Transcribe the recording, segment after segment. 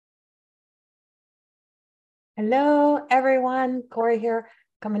Hello, everyone. Corrie here,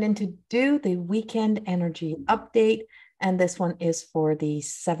 coming in to do the weekend energy update. And this one is for the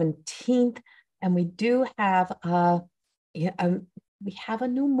 17th. And we do have we have a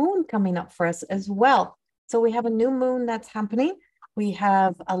new moon coming up for us as well. So we have a new moon that's happening. We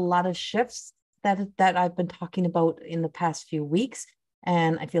have a lot of shifts that I've been talking about in the past few weeks.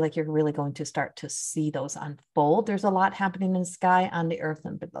 And I feel like you're really going to start to see those unfold. There's a lot happening in the sky, on the earth,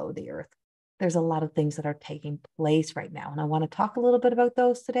 and below the earth. There's a lot of things that are taking place right now. And I want to talk a little bit about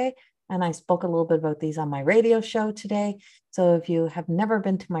those today. And I spoke a little bit about these on my radio show today. So if you have never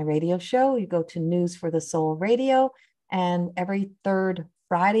been to my radio show, you go to News for the Soul Radio. And every third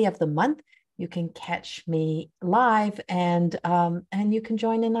Friday of the month, you can catch me live and you can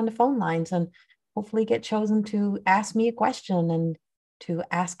join in on the phone lines and hopefully get chosen to ask me a question and to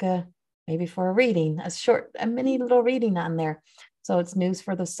ask maybe for a reading, a mini little reading on there. So it's News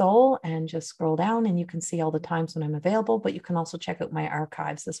for the Soul, and just scroll down and you can see all the times when I'm available, but you can also check out my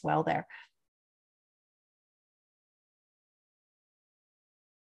archives as well there.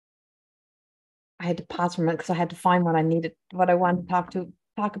 I had to pause for a minute because I had to find what I wanted to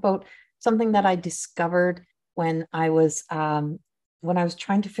talk about, something that I discovered when I was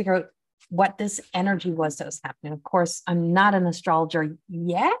trying to figure out what this energy was that was happening. Of course, I'm not an astrologer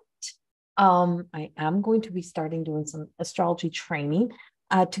yet. I am going to be starting doing some astrology training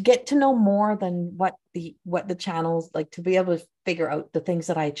to get to know more than what the channels, like, to be able to figure out the things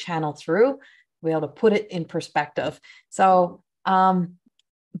that I channel through, be able to put it in perspective. So,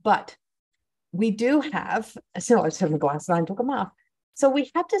 but we do have, so I was having glasses on, I took them off. So we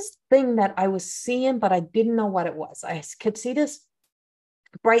had this thing that I was seeing, but I didn't know what it was. I could see this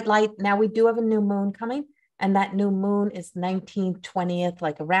bright light. Now we do have a new moon coming. And that new moon is 19th, 20th,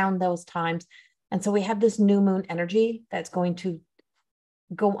 like around those times. And so we have this new moon energy that's going to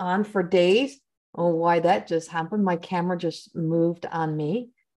go on for days. Oh, why that just happened. My camera just moved on me,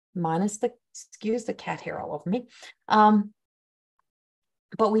 excuse the cat hair all over me.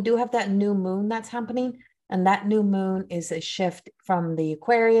 But we do have that new moon that's happening. And that new moon is a shift from the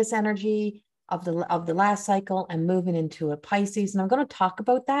Aquarius energy of the last cycle and moving into a Pisces. And I'm going to talk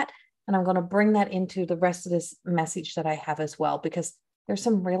about that. And I'm going to bring that into the rest of this message that I have as well, because there's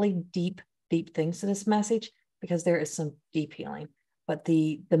some really deep things to this message, because there is some deep healing. But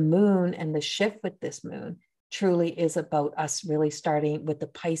the moon and the shift with this moon truly is about us really starting with the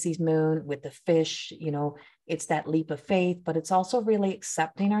Pisces moon, with the fish, it's that leap of faith, but it's also really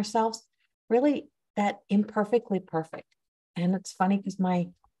accepting ourselves, really that imperfectly perfect. And it's funny because my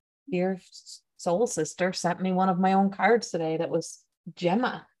dear soul sister sent me one of my own cards today that was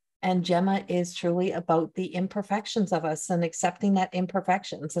Gemma. And Gemma is truly about the imperfections of us and accepting that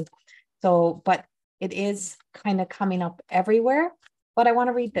imperfections. And so, but it is kind of coming up everywhere. But I want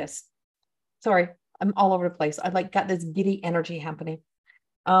to read this. Sorry, I'm all over the place. I got this giddy energy happening.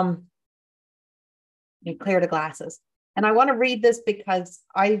 You clear the glasses. And I want to read this because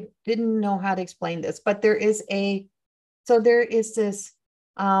I didn't know how to explain this, but there is this,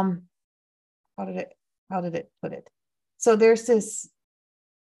 how did it put it? So there's this,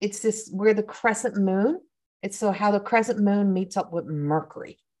 it's this where the crescent moon, it's so how the crescent moon meets up with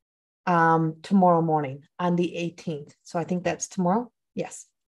Mercury tomorrow morning on the 18th. So I think that's tomorrow. Yes.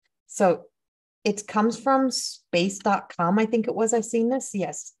 So it comes from space.com. I think it was, I've seen this.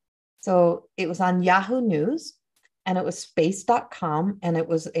 Yes. So it was on Yahoo News and it was space.com. And it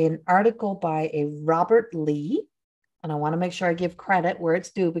was an article by a Robert Lee. And I want to make sure I give credit where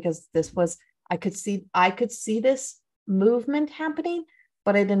it's due, because this was, I could see this movement happening,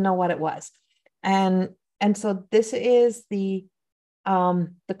 but I didn't know what it was. And so this is the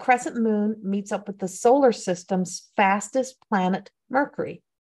crescent moon meets up with the solar system's fastest planet, Mercury,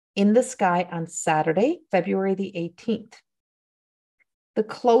 in the sky on Saturday, February the 18th. The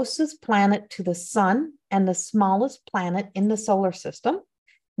closest planet to the sun and the smallest planet in the solar system,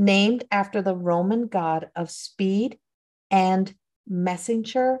 named after the Roman god of speed and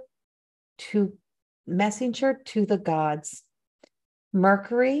messenger to the gods.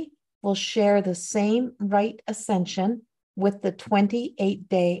 Mercury will share the same right ascension with the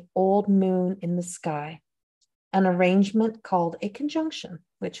 28-day old moon in the sky, an arrangement called a conjunction,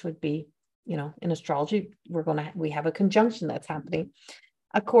 which would be, in astrology, we have a conjunction that's happening.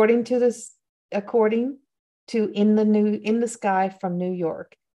 According to in the sky from New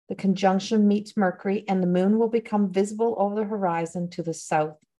York, the conjunction meets Mercury and the moon will become visible over the horizon to the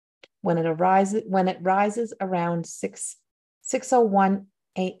south when it rises around 6:01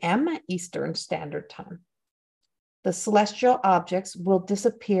 a.m. Eastern Standard Time. The celestial objects will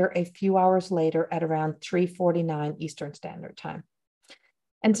disappear a few hours later at around 3:49 Eastern Standard Time.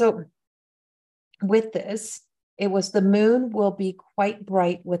 And so with this, It was the moon will be quite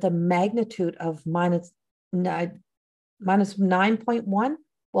bright with a magnitude of minus 9.1,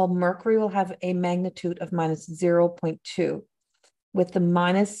 while Mercury will have a magnitude of minus 0.2, with the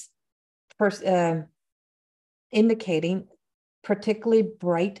minus indicating particularly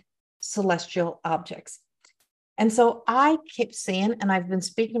bright celestial objects. And so I keep seeing, and I've been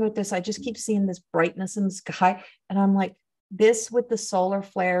speaking about this, I just keep seeing this brightness in the sky. And I'm like, this with the solar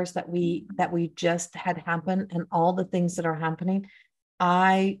flares that we just had happen and all the things that are happening,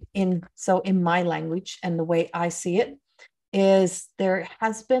 in my language and the way I see it is there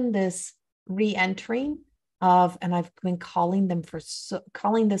has been this re-entering of, and I've been calling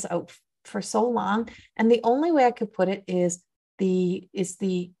this out for so long. And the only way I could put it is it's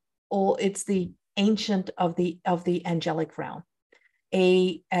the ancient of the angelic realm,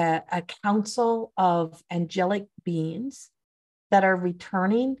 a council of angelic beings that are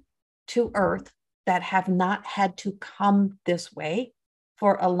returning to Earth that have not had to come this way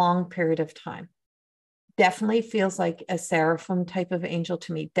for a long period of time. Definitely feels like a seraphim type of angel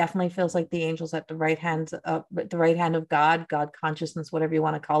to me. Definitely feels like the angels at the right hand of God consciousness, whatever you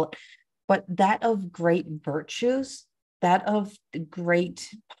want to call it. But that of great virtues, that of the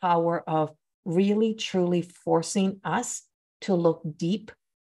great power of really truly forcing us to look deep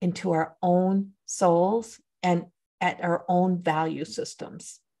into our own souls and at our own value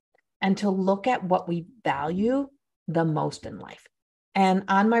systems, and to look at what we value the most in life. And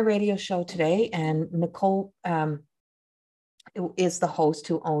on my radio show today, and Nicole is the host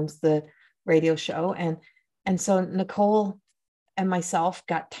who owns the radio show, and so Nicole and myself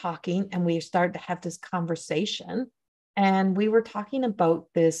got talking, and we started to have this conversation, and we were talking about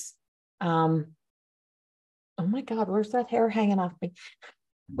this. Oh my God, where's that hair hanging off me?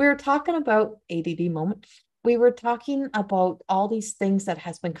 We were talking about ADD moment. We were talking about all these things that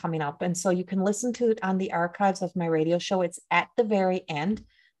has been coming up. And so you can listen to it on the archives of my radio show. It's at the very end.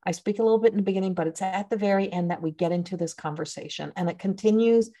 I speak a little bit in the beginning, but it's at the very end that we get into this conversation, and it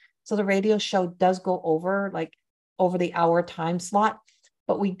continues. So the radio show does go over the hour time slot,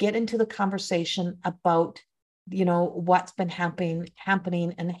 but we get into the conversation about, what's been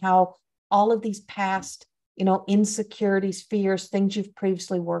happening and how all of these past, insecurities, fears, things you've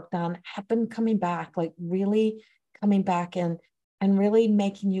previously worked on have been coming back, like really coming back and really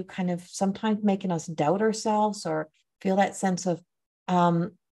making you kind of sometimes making us doubt ourselves or feel that sense of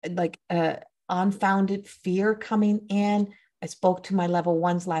unfounded fear coming in. I spoke to my level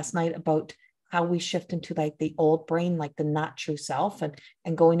ones last night about how we shift into like the old brain, like the not true self, and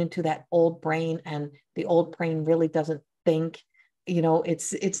going into that old brain, and the old brain really doesn't think.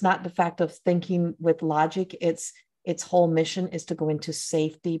 It's not the fact of thinking with logic. Its whole mission is to go into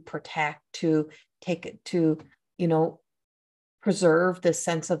safety, protect, to take it to, preserve the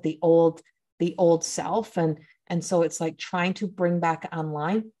sense of the old self. And so it's like trying to bring back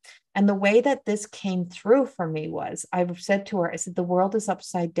online. And the way that this came through for me was, I've said to her, I said, the world is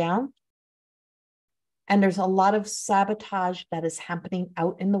upside down. And there's a lot of sabotage that is happening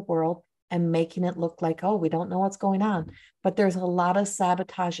out in the world and making it look like, oh, we don't know what's going on. But there's a lot of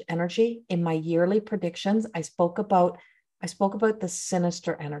sabotage energy. In my yearly predictions, I spoke about the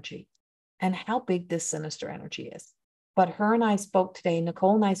sinister energy and how big this sinister energy is. But her and I spoke today,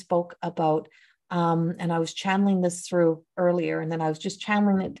 Nicole and I spoke about, and I was channeling this through earlier, and then I was just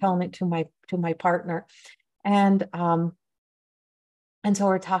channeling it, telling it to my partner. And so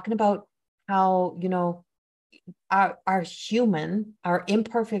we're talking about how, our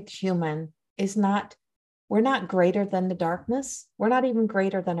imperfect human we're not greater than the darkness. We're not even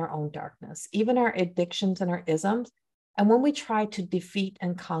greater than our own darkness, even our addictions and our isms. And when we try to defeat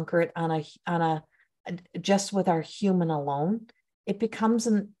and conquer it on a just with our human alone, it becomes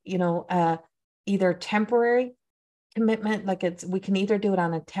either temporary commitment, like we can either do it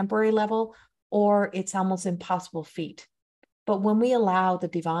on a temporary level, or it's almost impossible feat. But when we allow the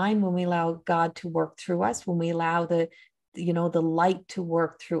divine, when we allow God to work through us, when we allow the light to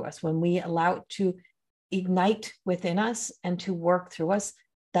work through us, when we allow it to ignite within us and to work through us,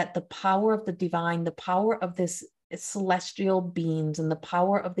 that the power of the divine, the power of this celestial beings, and the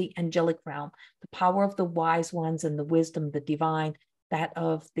power of the angelic realm, the power of the wise ones and the wisdom, the divine, that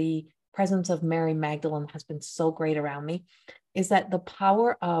of the presence of Mary Magdalene has been so great around me, is that the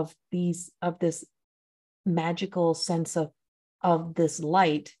power of this magical sense of this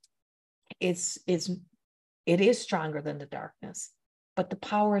light it is stronger than the darkness. But the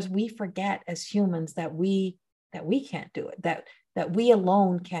power is, we forget as humans that we can't do it, that we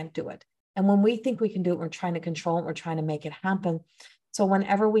alone can't do it. And when we think we can do it, we're trying to control it, we're trying to make it happen. So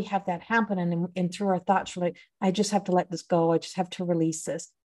whenever we have that happen, and through our thoughts, we're like, I just have to let this go, I just have to release this.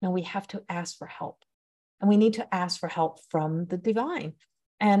 No, we have to ask for help. And we need to ask for help from the divine,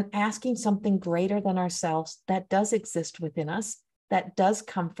 and asking something greater than ourselves that does exist within us, that does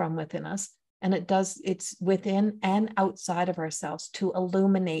come from within us. And it's within and outside of ourselves, to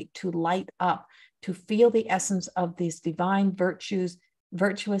illuminate, to light up, to feel the essence of these divine virtues,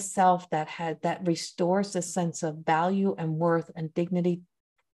 virtuous self that restores the sense of value and worth and dignity,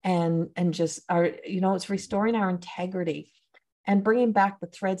 and just it's restoring our integrity and bringing back the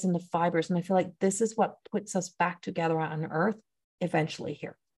threads and the fibers. And I feel like this is what puts us back together on earth eventually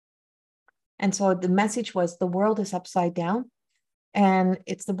here. And so the message was, the world is upside down. And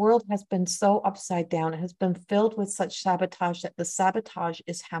the world has been so upside down. It has been filled with such sabotage that the sabotage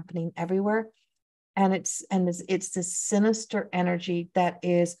is happening everywhere. And it's this sinister energy that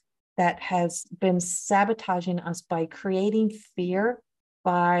has been sabotaging us by creating fear,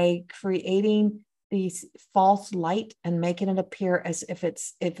 by creating these false light and making it appear as if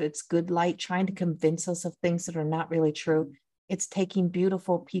it's good light, trying to convince us of things that are not really true. It's taking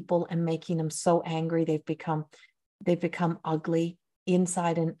beautiful people and making them so angry they've become ugly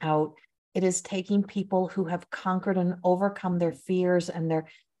inside and out. It is taking people who have conquered and overcome their fears and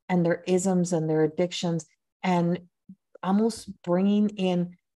their isms and their addictions, and almost bringing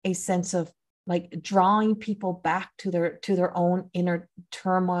in a sense of like drawing people back to their own inner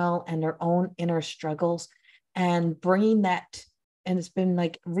turmoil and their own inner struggles, and bringing that. And it's been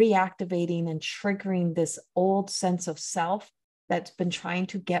like reactivating and triggering this old sense of self that's been trying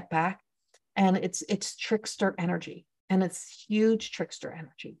to get back. And it's trickster energy, and it's huge trickster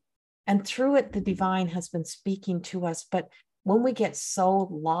energy. And through it, the divine has been speaking to us. But when we get so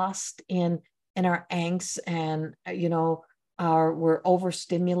lost in our angst, and we're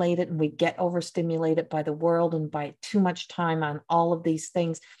overstimulated, and we get overstimulated by the world and by too much time on all of these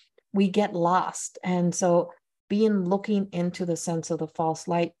things, we get lost. And so looking into the sense of the false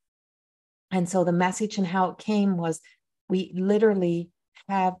light. And so the message and how it came was, we literally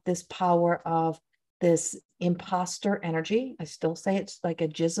have this power of this imposter energy. I still say it's like a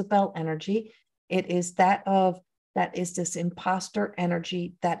Jezebel energy. It is that is this imposter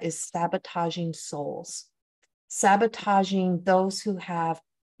energy that is sabotaging souls, sabotaging those who have,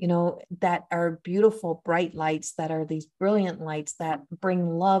 that are beautiful, bright lights, that are these brilliant lights that bring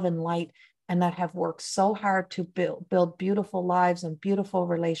love and light, and that have worked so hard to build beautiful lives and beautiful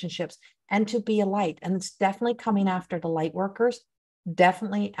relationships, and to be a light. And it's definitely coming after the light workers,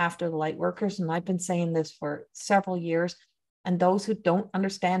 definitely after the light workers. And I've been saying this for several years. And those who don't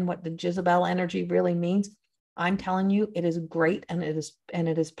understand what the Jezebel energy really means, I'm telling you, it is great, and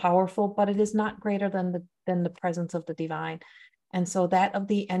it is powerful, but it is not greater than the presence of the divine. And so that of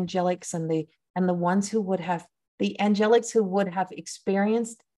the angelics and the ones who would have, the angelics who would have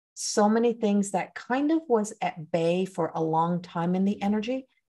experienced so many things that kind of was at bay for a long time in the energy.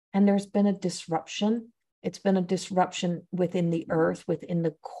 And there's been a disruption. It's been a disruption within the earth, within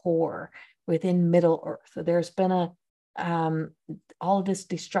the core, within Middle Earth. There's been all of this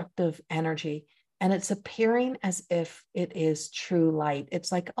destructive energy, and it's appearing as if it is true light.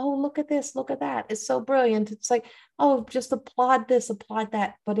 It's like, oh, look at this, look at that. It's so brilliant. It's like, oh, just applaud this, applaud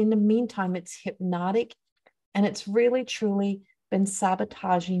that. But in the meantime, it's hypnotic, and it's really, truly been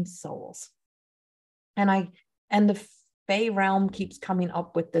sabotaging souls. And the Fae realm keeps coming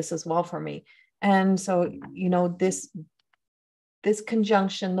up with this as well for me. And so, this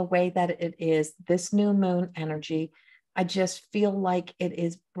conjunction, the way that it is, this new moon energy, I just feel like it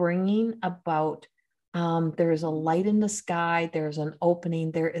is bringing about, there's a light in the sky, there's an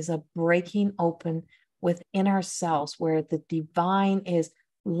opening, there is a breaking open within ourselves where the divine is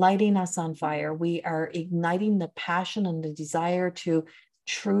lighting us on fire. We are igniting the passion and the desire to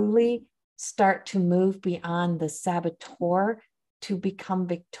truly start to move beyond the saboteur, to become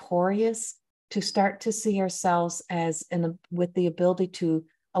victorious, to start to see ourselves as with the ability to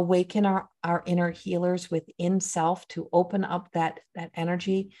awaken our inner healers within self, to open up that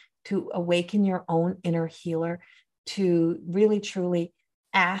energy, to awaken your own inner healer, to really truly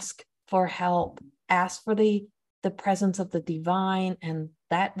ask for help, ask for the presence of the divine and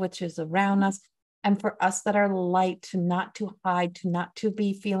that which is around us. And for us that are light, to not to hide, to not to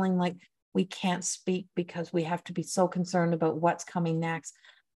be feeling like we can't speak because we have to be so concerned about what's coming next.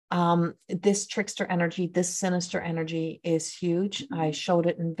 This trickster energy, this sinister energy is huge. I showed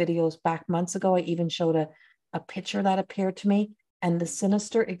it in videos back months ago. I even showed a picture that appeared to me, and the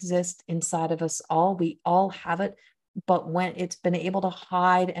sinister exists inside of us all. We all have it, but when it's been able to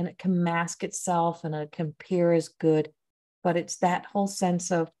hide and it can mask itself and it can appear as good, but it's that whole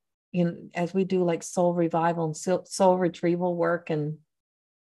sense of, as we do like soul revival and soul retrieval work, and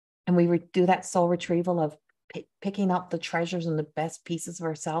we do that soul retrieval of picking up the treasures and the best pieces of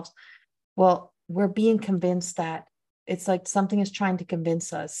ourselves. Well, we're being convinced that it's like something is trying to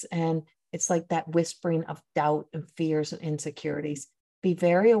convince us. And it's like that whispering of doubt and fears and insecurities. Be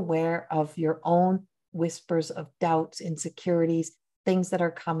very aware of your own whispers of doubts, insecurities, things that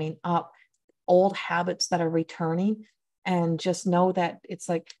are coming up, old habits that are returning. And just know that it's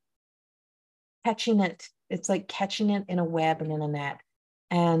like catching it. It's like catching it in a web and in a net.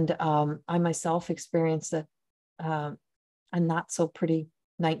 And I myself experienced a not so pretty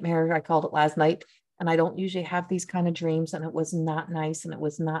nightmare. I called it last night. And I don't usually have these kind of dreams. And it was not nice and it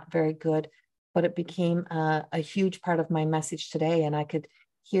was not very good. But it became a huge part of my message today. And I could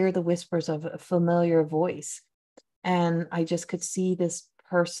hear the whispers of a familiar voice. And I just could see this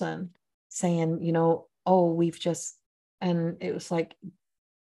person saying, you know, oh, we've just, and it was like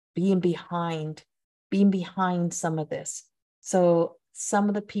being behind some of this. So some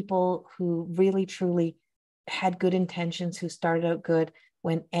of the people who really, truly had good intentions, who started out good,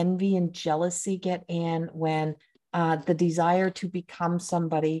 when envy and jealousy get in, when the desire to become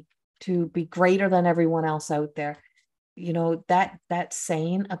somebody, to be greater than everyone else out there, you know, that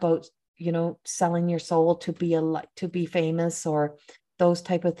saying about, you know, selling your soul to be famous or those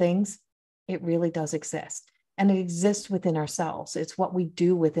type of things, it really does exist. And it exists within ourselves. It's what we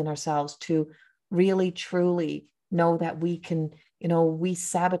do within ourselves to really, truly know that we can, you know, we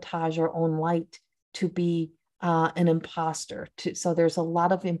sabotage our own light to be an imposter. So there's a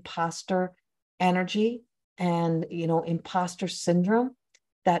lot of imposter energy and, you know, imposter syndrome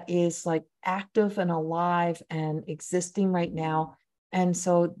that is like active and alive and existing right now. And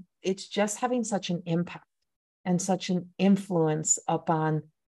so it's just having such an impact and such an influence upon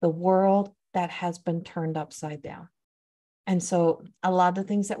the world that has been turned upside down. And so a lot of the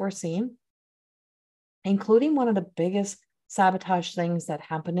things that we're seeing, including one of the biggest sabotage things that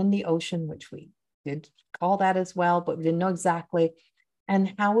happened in the ocean, which we did call that as well, but we didn't know exactly,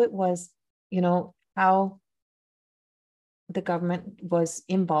 and how it was, you know, how the government was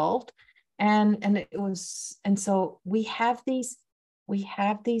involved. And it was, and so we have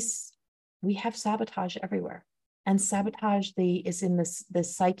sabotage everywhere. And sabotage is in the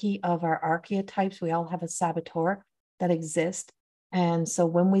psyche of our archetypes. We all have a saboteur that exists. And so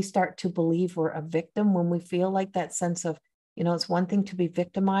when we start to believe we're a victim, when we feel like that sense of, you know, it's one thing to be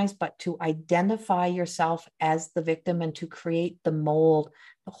victimized, but to identify yourself as the victim and to create the mold,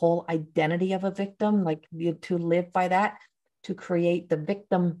 the whole identity of a victim, like to live by that, to create the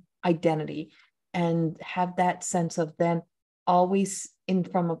victim identity and have that sense of then always in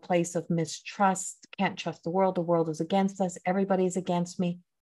from a place of mistrust, can't trust the world is against us, everybody's against me.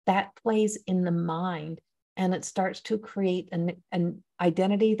 That plays in the mind and it starts to create an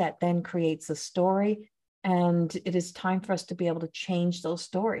identity that then creates a story. And it is time for us to be able to change those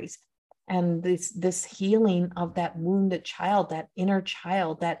stories. And this healing of that wounded child, that inner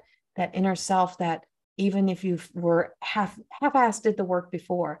self, that even if you were half-assed did the work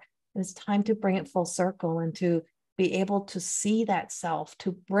before, it's time to bring it full circle and to be able to see that self,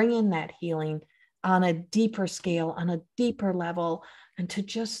 to bring in that healing on a deeper scale, on a deeper level, and to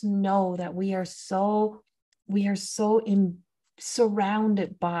just know that we are so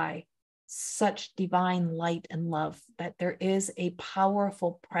surrounded by such divine light and love, that there is a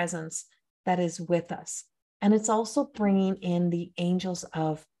powerful presence that is with us. And it's also bringing in the angels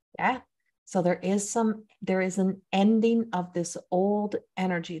of death. So there is an ending of this old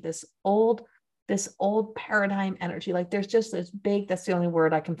energy, this old paradigm energy. Like there's just this big, that's the only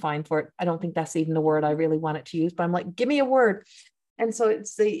word I can find for it. I don't think that's even the word I really wanted to use, but I'm like, give me a word. And so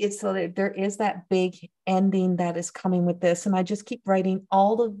there is that big ending that is coming with this. And I just keep writing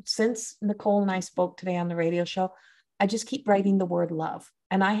since Nicole and I spoke today on the radio show, I just keep writing the word love.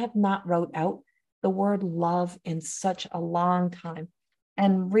 And I have not wrote out the word love in such a long time.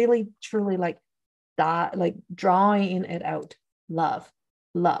 And really, truly like drawing it out. Love,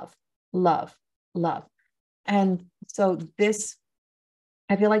 love, love, love. And so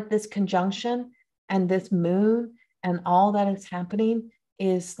I feel like this conjunction and this moon and all that is happening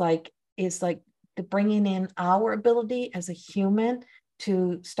is like the bringing in our ability as a human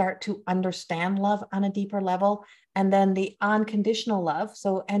to start to understand love on a deeper level. And then the unconditional love.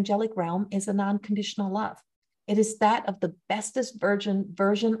 So angelic realm is an unconditional love. It is that of the bestest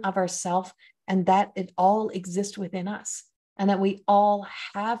version of ourself, and that it all exists within us, and that we all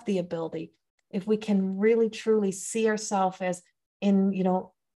have the ability, if we can really truly see ourselves as in, you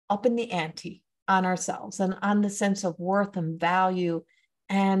know, up in the ante on ourselves and on the sense of worth and value,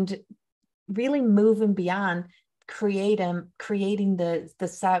 and really moving beyond creating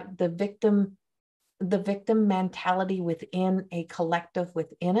the victim mentality within a collective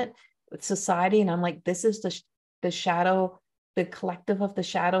within it, with society. And I'm like, this is the shadow, the collective of the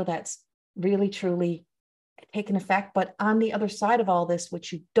shadow that's really, truly taken effect. But on the other side of all this,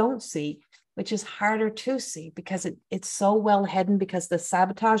 which you don't see, which is harder to see because it's so well hidden, because the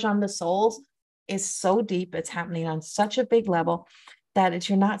sabotage on the souls is so deep, it's happening on such a big level that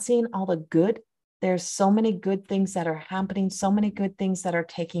you're not seeing all the good. There's so many good things that are happening, so many good things that are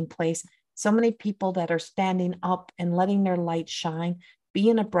taking place, so many people that are standing up and letting their light shine,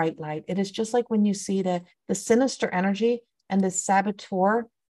 being a bright light. It is just like when you see the sinister energy and the saboteur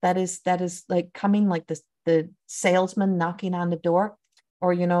that is like coming, like the salesman knocking on the door,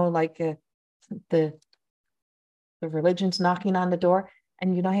 or like the religion's knocking on the door.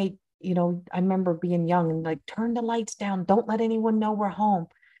 And hey, I remember being young and like, turn the lights down, don't let anyone know we're home,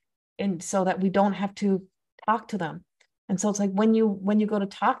 and so that we don't have to talk to them. And so it's like when you go to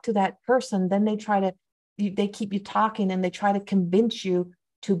talk to that person, then they keep you talking, and they try to convince you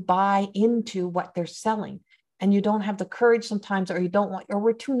to buy into what they're selling. And you don't have the courage sometimes, or you don't want, or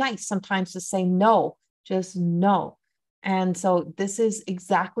we're too nice sometimes to say no, just no. And so this is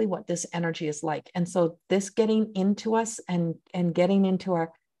exactly what this energy is like. And so this getting into us and getting into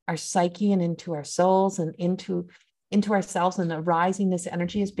our psyche and into our souls and into ourselves and arising this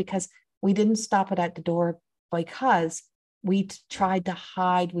energy is because we didn't stop it at the door, because we tried to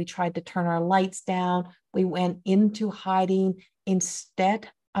hide. We tried to turn our lights down. We went into hiding instead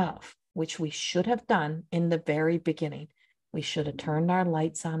of, which we should have done in the very beginning. We should have turned our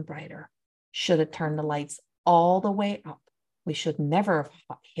lights on brighter, should have turned the lights all the way up. We should never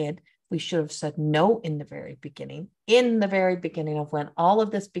have hid. We should have said no in the very beginning. In the very beginning of when all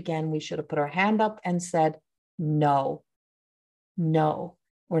of this began, we should have put our hand up and said, no,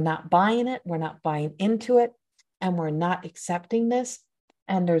 we're not buying it. We're not buying into it. And we're not accepting this.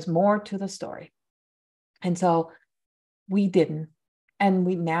 And there's more to the story. And so we didn't. And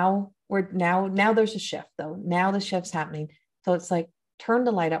now there's a shift though. Now the shift's happening. So it's like, turn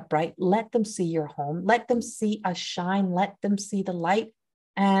the light up bright, let them see your home, let them see us shine, let them see the light,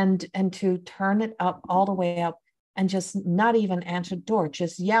 and to turn it up all the way up, and just not even answer the door,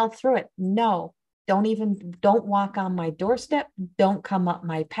 just yell through it. No, don't walk on my doorstep, don't come up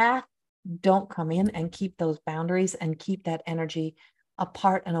my path, don't come in, and keep those boundaries and keep that energy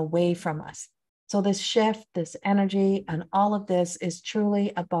apart and away from us. So this shift, this energy, and all of this is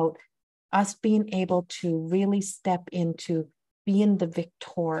truly about us being able to really step into being the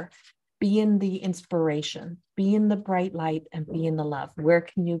victor, being the inspiration, being the bright light, and being the love. Where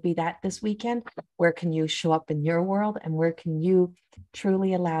can you be that this weekend? Where can you show up in your world? And where can you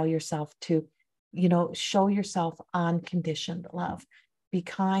truly allow yourself to, show yourself unconditioned love? Be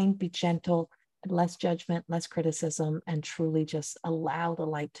kind, be gentle, less judgment, less criticism, and truly just allow the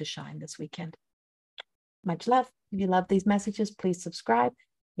light to shine this weekend. Much love. If you love these messages, please subscribe.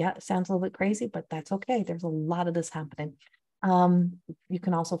 Yeah, it sounds a little bit crazy, but that's okay. There's a lot of this happening. You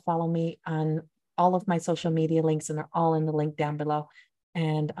can also follow me on all of my social media links, and they're all in the link down below.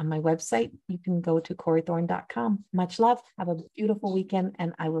 And on my website, you can go to CorrieThorne.com. Much love. Have a beautiful weekend,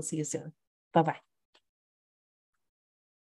 and I will see you soon. Bye-bye.